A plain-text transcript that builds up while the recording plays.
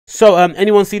So,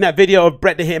 anyone seen that video of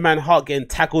Bret the Hitman Hart getting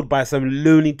tackled by some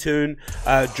Looney Tune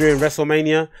during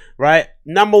WrestleMania? Right?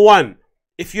 Number one,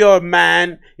 if you're a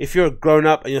man, if you're a grown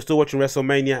up and you're still watching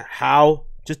WrestleMania, how?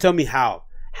 Just tell me how.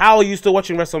 How are you still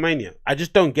watching WrestleMania? I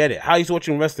just don't get it. How are you still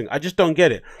watching wrestling? I just don't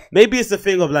get it. Maybe it's a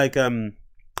thing of like,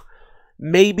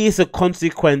 maybe it's a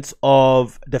consequence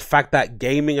of the fact that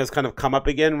gaming has kind of come up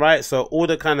again, right? So all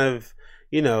the kind of,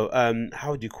 you know,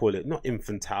 how would you call it? Not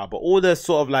infantile, but all the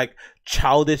sort of like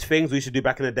childish things we used to do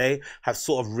back in the day have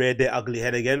sort of reared their ugly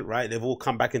head again, right? They've all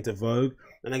come back into vogue.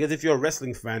 And I guess if you're a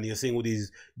wrestling fan, you're seeing all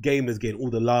these gamers getting all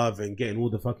the love and getting all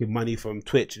the fucking money from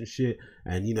Twitch and shit.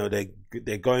 And, you know,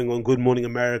 they're going on Good Morning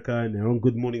America and they're on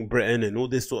Good Morning Britain and all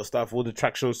this sort of stuff, all the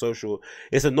traction on social.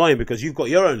 It's annoying because you've got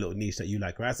your own little niche that you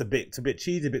like, right? It's a bit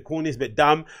cheesy, a bit corny, it's a bit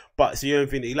dumb, but it's your own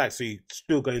thing that you like. So you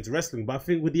still go into wrestling. But I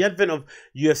think with the advent of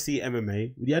UFC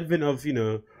MMA, with the advent of, you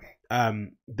know,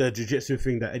 the jiu-jitsu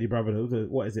thing that Eddie Brother,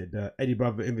 what is it, the Eddie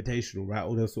Brother Invitational, right?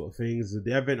 All those sort of things.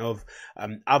 The advent of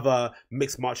other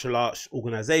mixed martial arts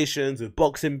organizations, with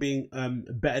boxing being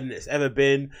better than it's ever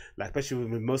been, like especially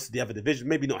with most of the other divisions,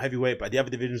 maybe not heavyweight, but the other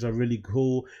divisions are really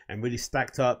cool and really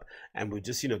stacked up. And with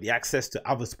just, you know, the access to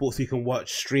other sports you can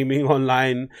watch streaming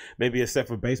online, maybe except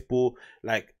for baseball,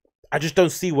 like I just don't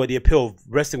see where the appeal of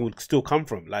wrestling would still come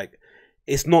from. Like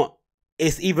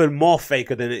it's even more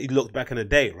faker than it looked back in the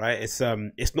day, right? It's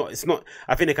not.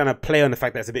 I think they kind of play on the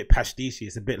fact that it's a bit pastiche.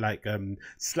 It's a bit like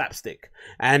slapstick,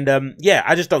 and yeah,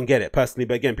 I just don't get it personally.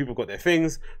 But again, people got their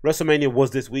things. WrestleMania was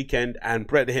this weekend, and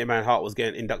Bret the Hitman Hart was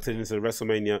getting inducted into the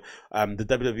WrestleMania, the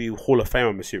WWE Hall of Fame,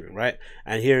 I'm assuming, right?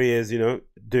 And here he is, you know,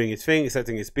 doing his thing,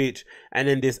 accepting his speech, and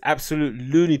then this absolute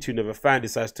Looney Tune of a fan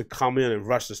decides to come in and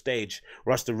rush the stage,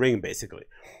 rush the ring, basically.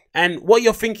 And what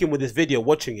you're thinking with this video,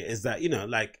 watching it, is that, you know,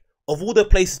 like, of all the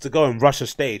places to go and rush a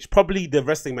stage, probably the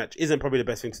wrestling match isn't probably the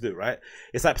best thing to do, right?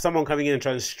 It's like someone coming in and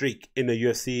trying to streak in the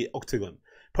UFC octagon.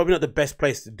 Probably not the best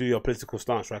place to do your political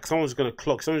stance, right? Because someone's going to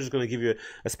clock, someone's just going to give you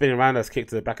a spinning roundhouse kick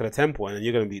to the back of the temple, and then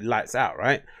you're going to be lights out,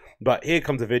 right? But here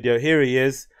comes the video. Here he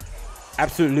is.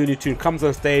 Absolute Looney Tune comes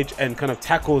on stage and kind of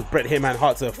tackles Bret Hitman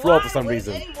Hart to the floor for some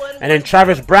reason. And then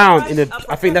Travis Brown,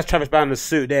 I think that's Travis Brown in the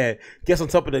suit there, gets on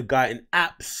top of the guy and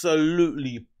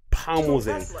absolutely pummels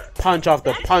him, punch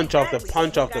after punch after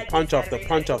punch after punch after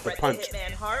punch after punch,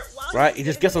 right? He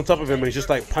just gets on top of him and he's just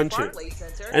like punching.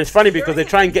 And it's funny because they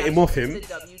try and get him off him.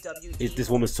 This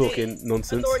woman's talking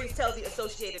nonsense.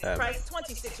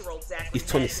 He's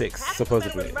 26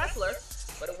 supposedly.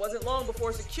 But it wasn't long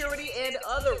before security and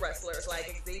other wrestlers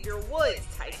like Xavier Woods,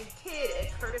 Tyson Kidd, and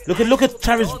Curtis. Look at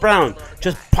Travis Brown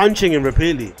just punching him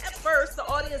repeatedly. At first, the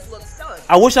audience looked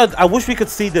stunned. I wish we could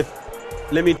see the.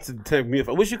 Let me tell you,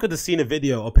 I wish you could have seen a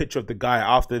video or picture of the guy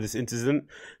after this incident,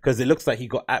 because it looks like he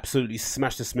got absolutely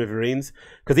smashed to smithereens.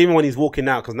 Because even when he's walking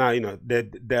out, because now, you know, they're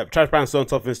Travis Brown's still on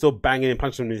top of him, still banging and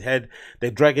punching him in his head.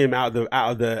 They're dragging him out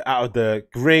of the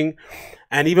ring,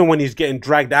 and even when he's getting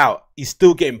dragged out, he's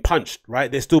still getting punched.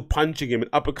 Right? They're still punching him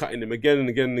and uppercutting him again and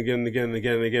again and again and again and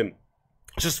again and again.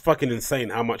 It's just fucking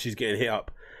insane how much he's getting hit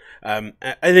up. And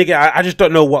again, I just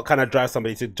don't know what kind of drives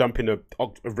somebody to jump in a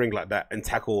ring like that and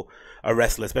tackle a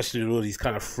wrestler, especially with all these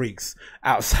kind of freaks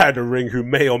outside the ring who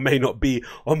may or may not be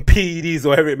on PEDs or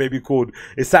whatever it may be called.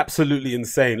 It's absolutely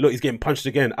insane. Look, he's getting punched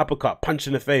again, uppercut, punch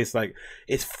in the face. Like,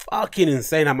 it's fucking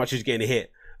insane how much he's getting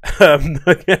hit.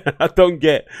 I don't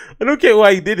get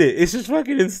why he did it. It's just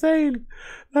fucking insane.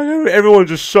 Like, everyone's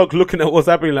just shocked looking at what's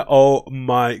happening. Like, oh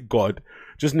my god.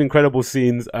 Just an incredible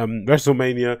scenes.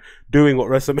 WrestleMania doing what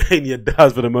WrestleMania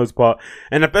does for the most part,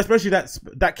 and especially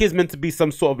that kid's meant to be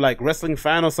some sort of like wrestling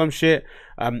fan or some shit.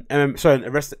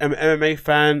 MMA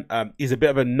fan. He's a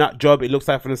bit of a nut job, it looks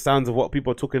like, from the sounds of what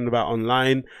people are talking about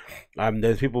online.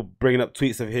 There's people bringing up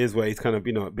tweets of his where he's kind of,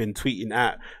 you know, been tweeting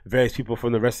at various people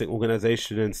from the wrestling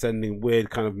organization and sending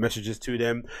weird kind of messages to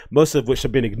them, most of which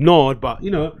have been ignored. But, you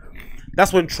know,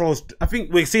 that's when trolls, I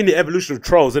think we've seen the evolution of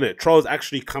trolls, isn't it? Trolls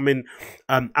actually coming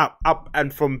up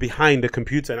and from behind the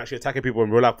computer and actually attacking people in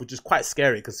real life, which is quite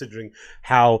scary considering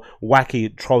how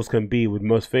wacky trolls can be with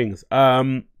most things.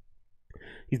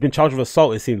 He's been charged with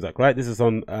assault, it seems like, right? This is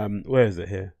on, where is it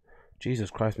here?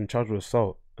 Jesus Christ, been charged with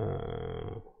assault.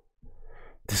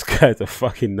 This guy's a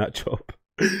fucking nut job.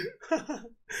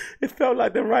 It felt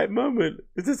like the right moment.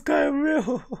 Is this guy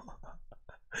real?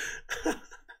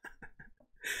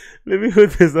 Let me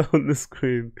put this on the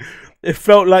screen. It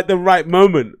felt like the right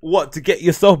moment. What, to get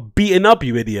yourself beaten up,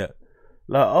 you idiot?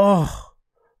 Like, oh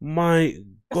my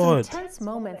god. Some tense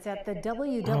moments at the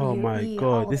WWE oh my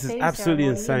god, this is absolutely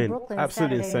insane.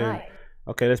 Absolutely insane.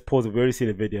 Okay, let's pause it. We've already seen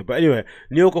the video. But anyway,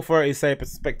 New York authorities say a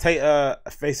spectator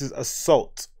faces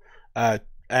assault.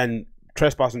 And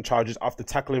trespassing charges after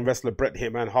tackling wrestler Bret the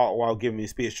Hitman Hart while giving his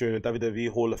speech during the WWE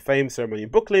Hall of Fame ceremony in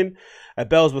Brooklyn.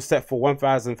 Bails were set for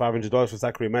 $1,500 for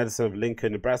Zachary Madison of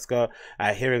Lincoln, Nebraska.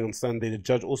 At a hearing on Sunday, the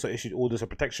judge also issued orders of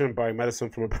protection, barring Madison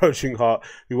from approaching Hart,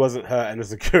 who wasn't hurt, and a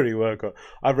security worker.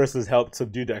 Other wrestlers helped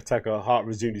subdue the attacker. Hart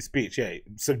resumed his speech. Yeah,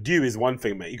 subdue is one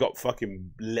thing, mate. He got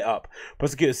fucking lit up.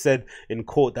 Prosecutors said in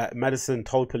court that Madison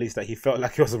told police that he felt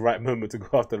like it was the right moment to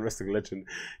go after the wrestling legend.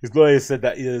 His lawyers said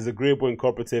that he is agreeable and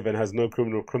cooperative and has no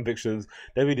criminal convictions.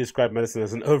 David described Madison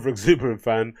as an over-exuberant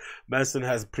fan. Madison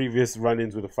has previous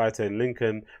run-ins with a fighter in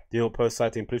Lincoln. The New York Post,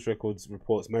 citing police records,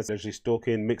 reports Madison actually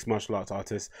stalking mixed martial arts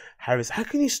artist Harris. How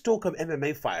can you stalk an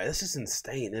MMA fighter? That's just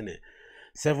insane, isn't it?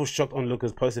 Several shocked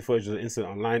onlookers posted footage of the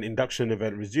incident online. Induction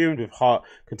event resumed with Hart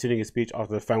continuing his speech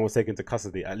after the fan was taken to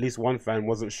custody. At least one fan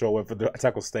wasn't sure whether the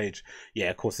attack was staged. Yeah,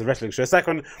 of course, the wrestling show. It's like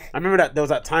when I remember that there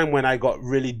was that time when I got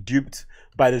really duped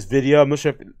by this video. I'm not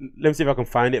sure if, let me see if I can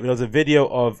find it, but there was a video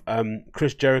of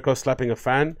Chris Jericho slapping a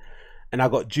fan, and I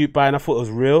got duped by it and I thought it was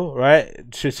real, right?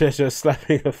 Just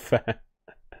slapping a fan.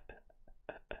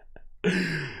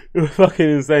 It was fucking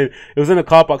insane. It was in a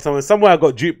car park somewhere I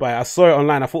got duped by it. I saw it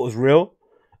online, I thought it was real.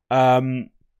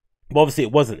 But obviously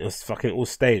it wasn't. It was fucking all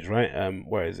staged, right?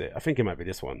 Where is it? I think it might be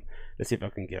this one. Let's see if I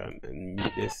can get on and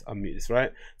mute this. Unmute this,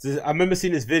 right? So I remember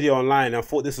seeing this video online and I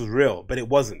thought this was real, but it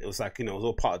wasn't. It was like, you know, it was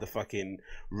all part of the fucking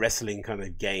wrestling kind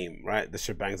of game, right? The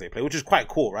shebangs they play, which is quite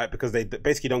cool, right? Because they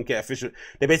basically don't get official.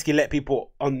 They basically let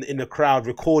people in the crowd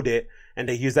record it, and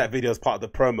they use that video as part of the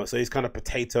promo. So these kind of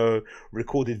potato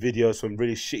recorded videos from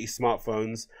really shitty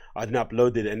smartphones are then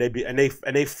uploaded,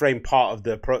 and they frame part of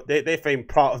the they frame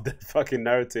part of the fucking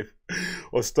narrative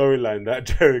or storyline that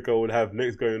Jericho would have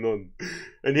next going on.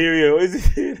 And here he is,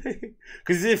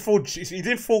 because he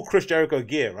did full Chris Jericho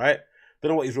gear, right? Don't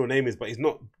know what his real name is, but he's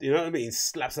not. You know what I mean? He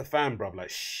slaps a fan, bro. Like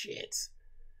shit,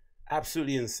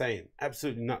 absolutely insane,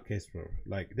 absolutely nutcase, bro.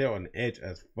 Like they're on edge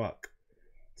as fuck.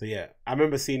 So yeah, I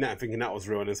remember seeing that and thinking that was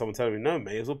real, and then someone telling me, no,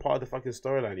 mate, it was all part of the fucking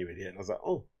storyline, you idiot. And I was like,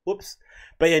 oh, whoops.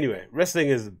 But anyway, wrestling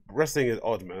is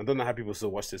odd, man. I don't know how people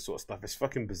still watch this sort of stuff. It's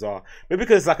fucking bizarre. Maybe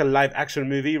because it's like a live action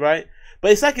movie, right?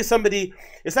 But it's like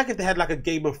if they had like a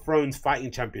Game of Thrones fighting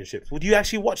championships. Would you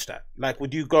actually watch that? Like,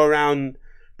 would you go around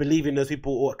believing those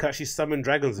people or could actually summon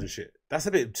dragons and shit? That's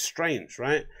a bit strange,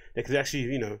 right? They could actually,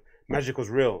 you know, magic was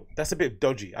real. That's a bit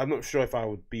dodgy. I'm not sure if I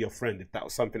would be your friend if that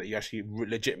was something that you actually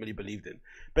legitimately believed in.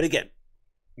 But again,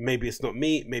 maybe it's not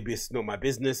me, maybe it's not my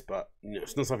business, but you know,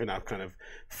 it's not something I've kind of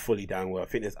fully down with. I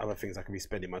think there's other things I could be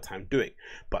spending my time doing,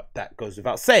 but that goes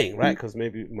without saying, right? Because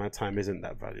maybe my time isn't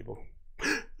that valuable.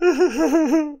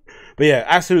 But yeah,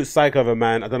 absolute psycho of a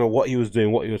man. I don't know what he was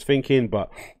doing, what he was thinking,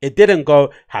 but it didn't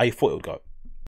go how he thought it would go.